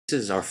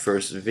This is our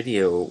first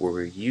video where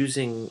we're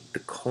using the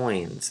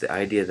coins, the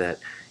idea that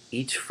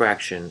each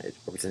fraction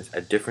represents a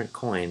different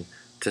coin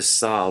to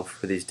solve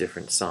for these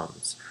different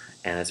sums.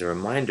 And as a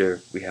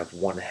reminder, we have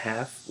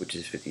 1/2, which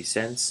is 50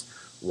 cents,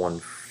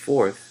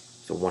 1/4,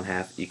 so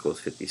 1/2 equals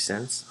 50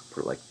 cents, I'll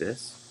put it like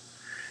this,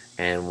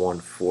 and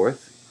 1/4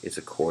 is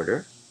a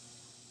quarter,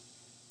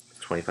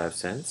 25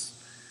 cents,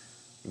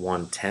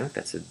 1/10,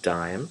 that's a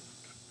dime,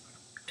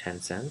 10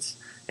 cents,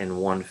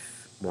 and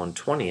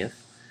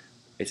 1/20th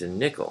is a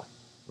nickel,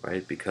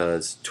 right?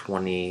 Because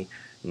 20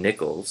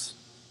 nickels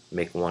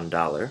make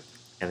 $1,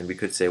 and then we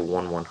could say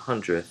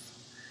 1/100th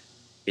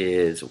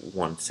is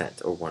 1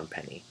 cent or 1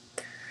 penny.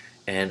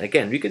 And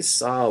again, we could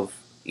solve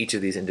each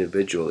of these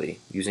individually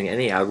using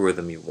any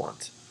algorithm you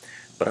want.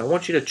 But I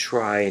want you to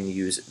try and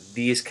use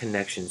these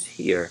connections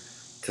here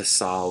to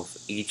solve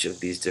each of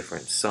these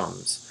different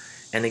sums.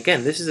 And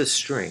again, this is a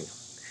string.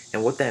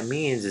 And what that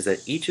means is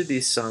that each of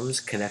these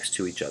sums connects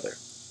to each other.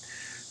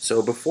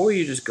 So before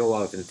you just go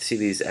off and see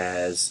these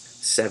as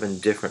 7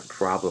 different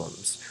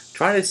problems,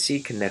 try to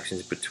see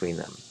connections between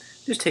them.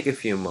 Just take a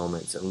few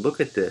moments and look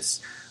at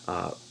this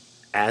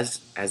as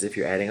if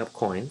you're adding up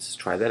coins.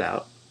 Try that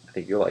out. I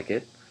think you'll like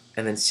it.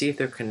 And then see if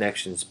there are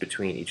connections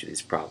between each of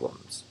these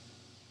problems.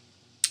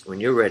 When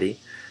you're ready,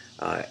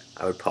 I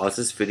would pause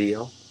this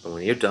video, and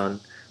when you're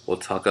done, we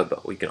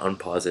can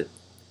unpause it,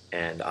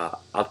 and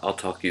I'll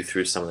talk you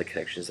through some of the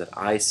connections that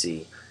I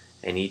see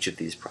in each of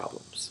these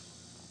problems.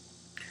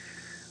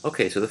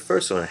 Okay, so the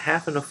first one,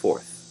 1/2 and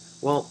 1/4.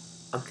 Well,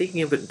 I'm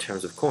thinking of it in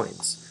terms of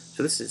coins.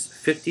 So this is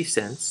 50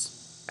 cents,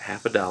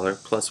 half a dollar,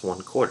 plus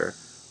 1/4,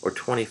 or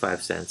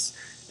 25 cents.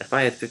 If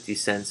I had 50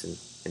 cents and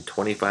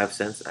 25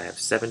 cents, I have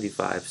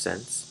 75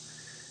 cents,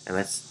 and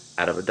that's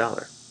out of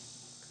 $1.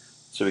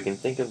 So we can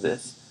think of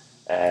this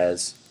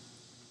as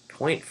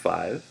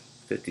 0.5,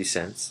 50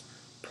 cents,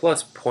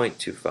 plus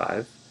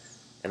 0.25,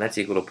 and that's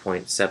equal to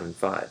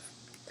 0.75.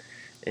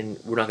 And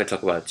we're not going to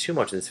talk about it too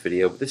much in this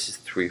video, but this is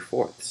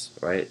 3/4,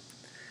 right?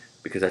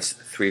 Because that's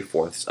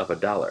 3/4 of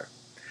 $1.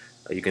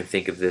 You can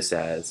think of this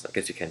as, I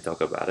guess you can't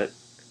talk about it,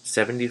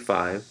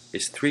 75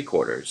 is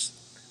 3/4,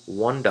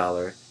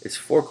 $1 is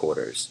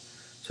 4/4,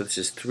 so this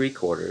is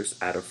 3/4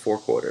 out of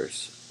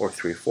 4/4, or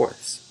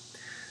 3/4.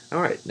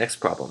 Alright, next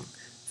problem,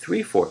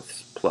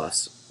 3/4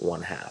 plus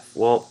 1/2.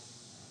 Well,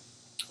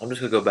 I'm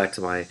just going to go back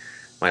to my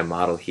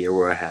model here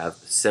where I have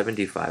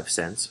 75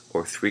 cents,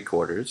 or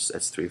 3/4,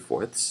 that's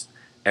 3/4.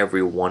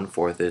 Every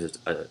 1/4 is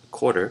a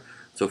quarter,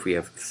 so if we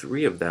have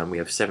 3 of them, we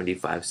have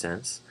 75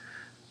 cents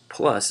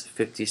plus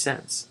 50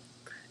 cents.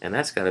 And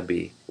that's got to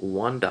be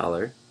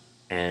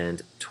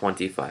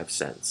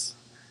 $1.25.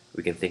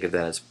 We can think of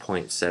that as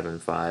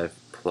 0.75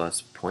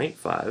 plus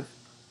 0.5,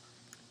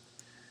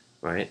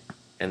 right?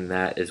 And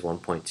that is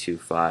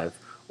 1.25.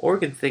 Or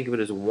we can think of it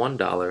as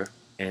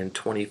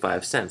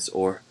 $1.25,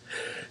 or,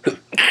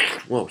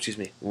 whoa, excuse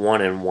me,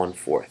 1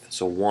 1/4.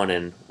 So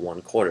 1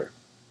 1/4.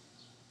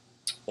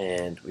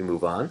 And we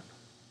move on.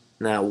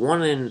 Now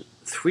 1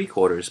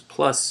 3/4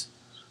 plus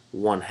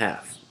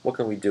 1/2. What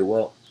can we do?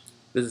 Well,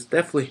 there's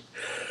definitely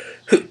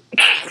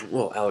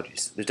well,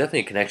 allergies. There's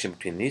definitely a connection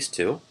between these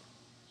two.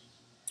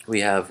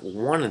 We have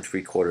 1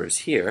 3/4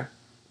 here,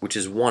 which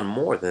is 1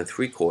 more than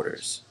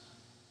 3/4.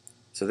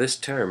 So this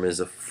term is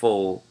a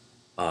full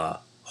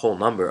whole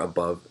number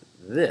above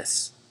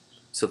this.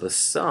 So the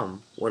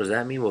sum, what does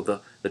that mean?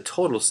 Well, the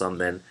total sum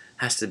then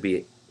has to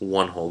be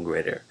 1 whole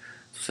greater.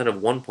 So instead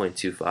of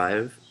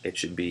 1.25, it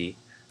should be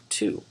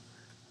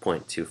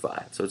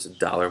 2.25. So it's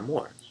 $1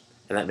 more.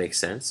 And that makes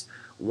sense.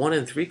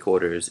 1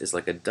 3/4 is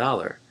like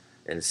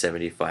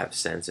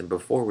 $1.75, and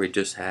before we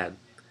just had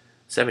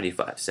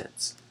 75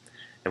 cents.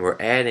 And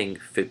we're adding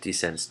 50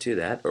 cents to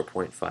that, or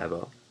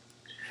 0.50.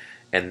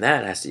 And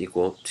that has to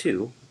equal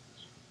 2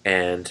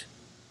 and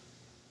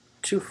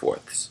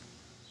 2/4.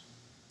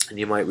 And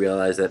you might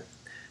realize that,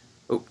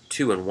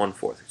 2 and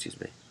 1/4, excuse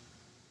me.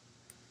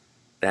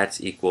 That's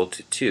equal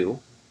to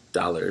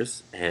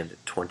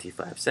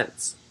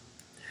 $2.25.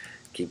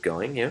 Keep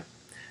going here.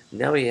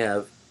 Now we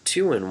have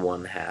 2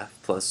 1/2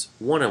 plus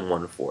 1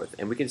 1/4,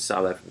 and we can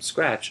solve that from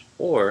scratch,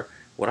 or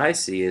what I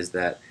see is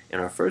that in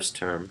our first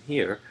term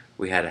here,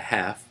 we had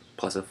 1/2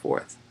 plus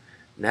 1/4.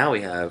 Now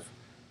we have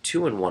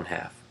 2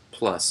 1/2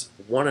 plus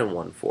 1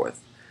 1/4.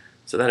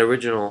 So that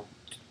original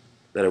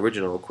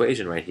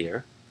equation right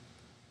here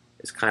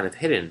is kind of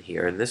hidden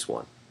here in this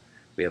one.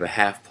 We have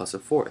 1/2 plus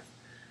 1/4.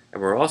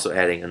 And we're also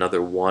adding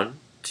another $1,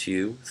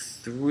 $2,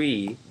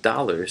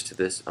 $3 to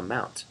this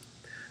amount.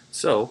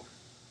 So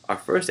our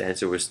first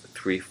answer was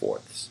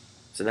 3/4.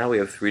 So now we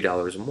have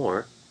 $3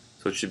 more,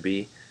 so it should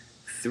be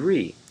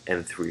 3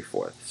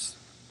 3/4.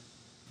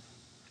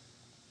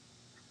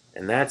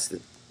 And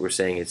we're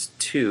saying it's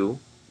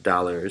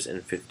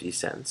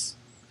 $2.50,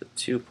 so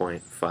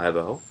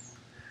 2.50,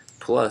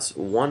 plus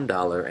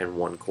 $1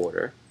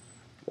 1/4,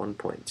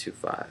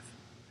 1.25,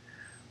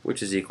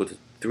 which is equal to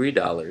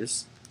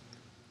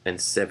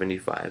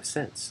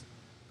 $3.75.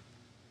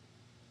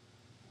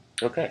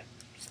 Okay,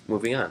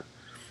 moving on.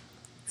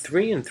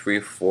 3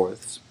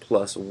 3/4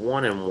 plus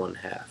 1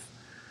 1/2.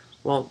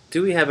 Well,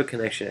 do we have a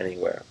connection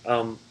anywhere?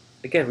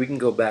 Again, we can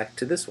go back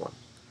to this one.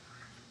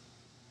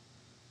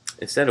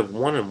 Instead of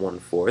 1 and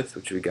 1/4,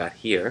 which we got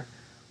here,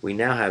 we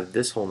now have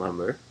this whole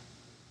number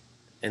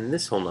and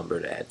this whole number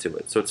to add to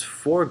it. So it's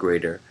 4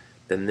 greater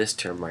than this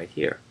term right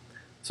here.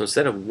 So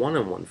instead of 1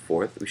 and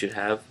 1/4, we should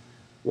have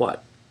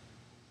what?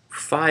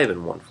 5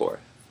 and 1/4,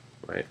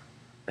 right?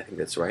 I think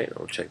that's right.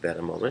 I'll check that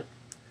in a moment.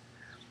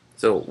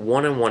 So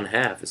 1 and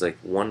 1/2 is like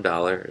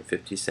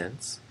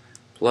 $1.50,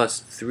 plus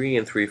 3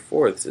 and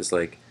 3/4 is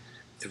like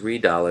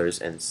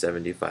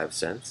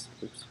 $3.75.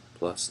 Oops,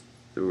 plus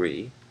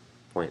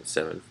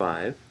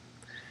 3.75.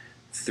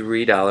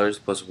 $3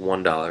 plus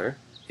 $1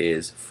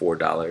 is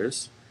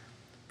 $4.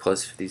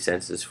 Plus 50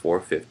 cents is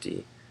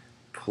 $4.50.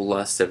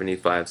 Plus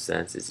 75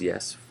 cents is,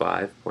 yes,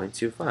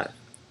 5.25.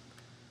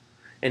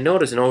 And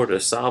notice, in order to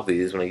solve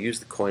these, when I use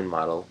the coin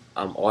model,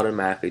 I'm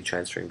automatically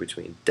transferring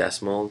between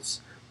decimals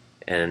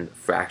and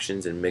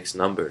fractions and mixed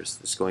numbers,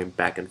 just going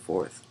back and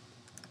forth.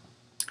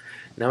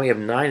 Now we have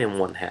 9 and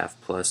 1/2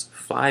 plus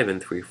 5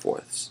 and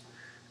 3/4.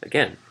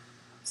 Again,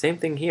 same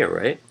thing here,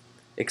 right?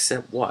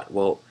 Except what?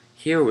 Well,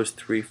 here was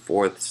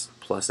 3/4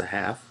 plus a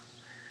half.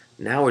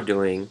 Now we're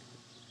doing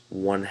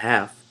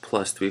 1/2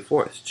 plus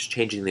 3/4, just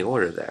changing the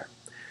order there.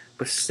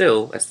 But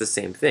still, that's the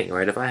same thing,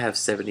 right? If I have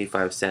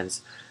 75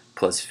 cents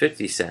plus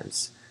 50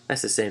 cents,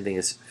 that's the same thing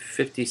as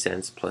 50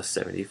 cents plus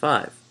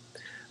 75.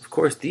 Of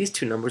course, these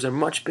two numbers are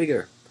much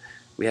bigger.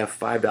 We have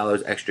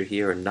 $5 extra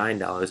here and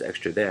 $9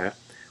 extra there,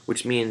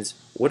 which means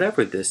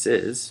whatever this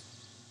is,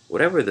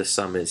 whatever the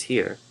sum is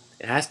here,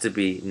 it has to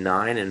be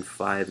 9 and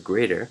 5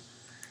 greater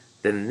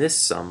than this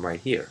sum right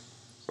here,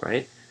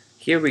 right?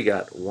 Here we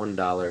got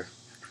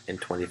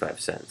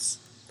 $1.25.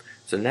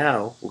 So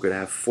now we're going to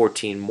have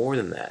 14 more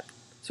than that.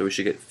 So we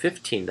should get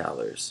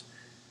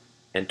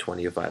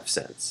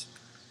 $15.25.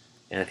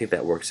 And I think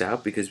that works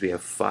out because we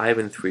have 5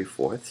 and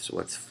 3/4. So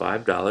what's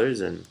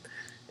 $5? And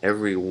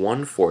every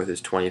 1/4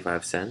 is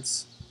 25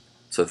 cents.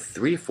 So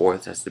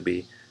 3/4 has to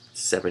be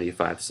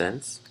 75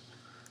 cents.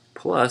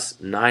 Plus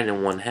 9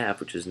 and 1/2,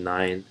 which is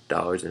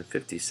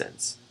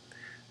 $9.50.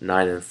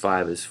 9 and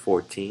 5 is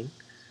 14.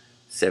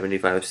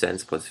 75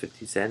 cents plus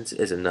 50 cents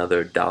is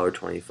another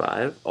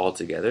 $1.25.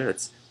 Altogether,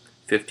 that's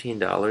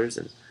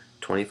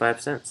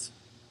 $15.25.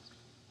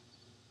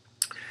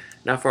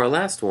 Now for our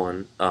last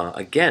one,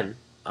 again,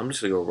 I'm just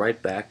going to go right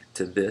back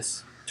to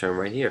this term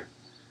right here.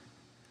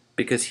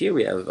 Because here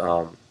we have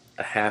a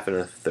half and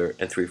a third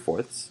and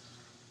 3/4,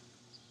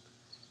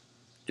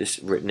 just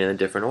written in a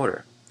different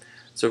order.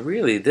 So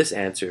really, this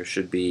answer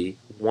should be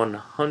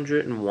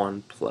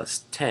 101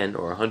 plus 10,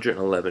 or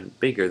 111,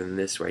 bigger than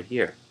this right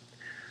here.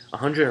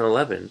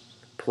 111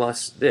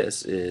 plus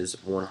this is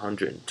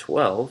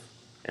 112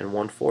 and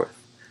 1/4.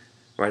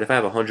 Right? If I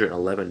have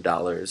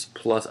 $111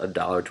 plus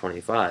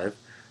 $1.25,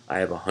 I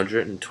have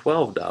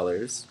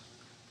 $112,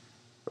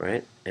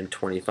 right, and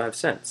 25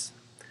 cents.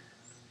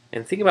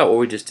 And think about what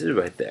we just did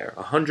right there.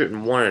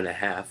 101 and a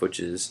half, which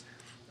is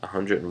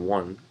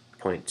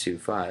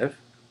 101.25,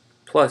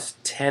 plus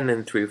 10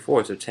 and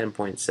 3/4, so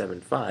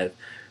 10.75,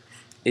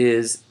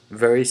 is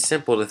very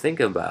simple to think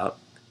about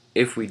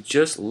if we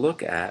just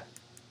look at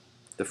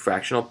the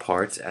fractional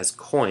parts as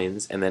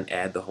coins and then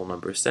add the whole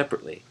numbers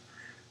separately.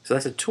 So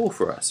that's a tool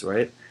for us,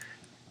 right?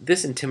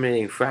 This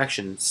intimidating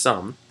fraction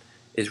sum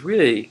is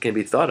really can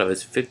be thought of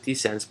as 50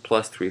 cents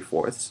plus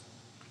 3/4,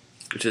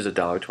 which is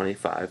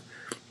 $1.25,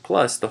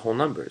 plus the whole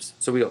numbers.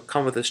 So we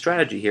come with a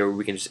strategy here where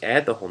we can just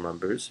add the whole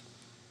numbers,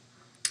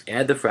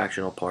 add the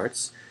fractional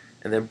parts,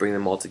 and then bring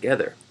them all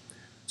together.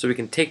 So we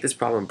can take this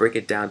problem and break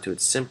it down to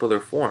its simpler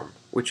form,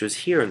 which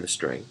was here in the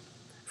string,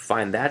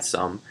 find that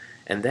sum,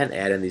 and then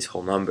add in these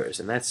whole numbers.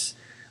 And that's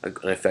an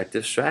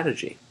effective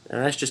strategy.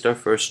 And that's just our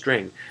first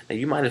string. Now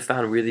you might have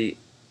found really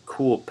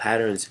cool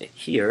patterns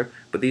here,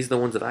 but these are the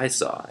ones that I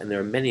saw, and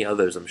there are many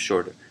others I'm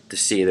sure to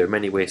see. There are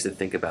many ways to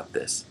think about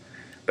this.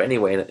 But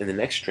anyway, in the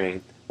next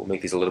string, we'll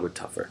make these a little bit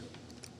tougher.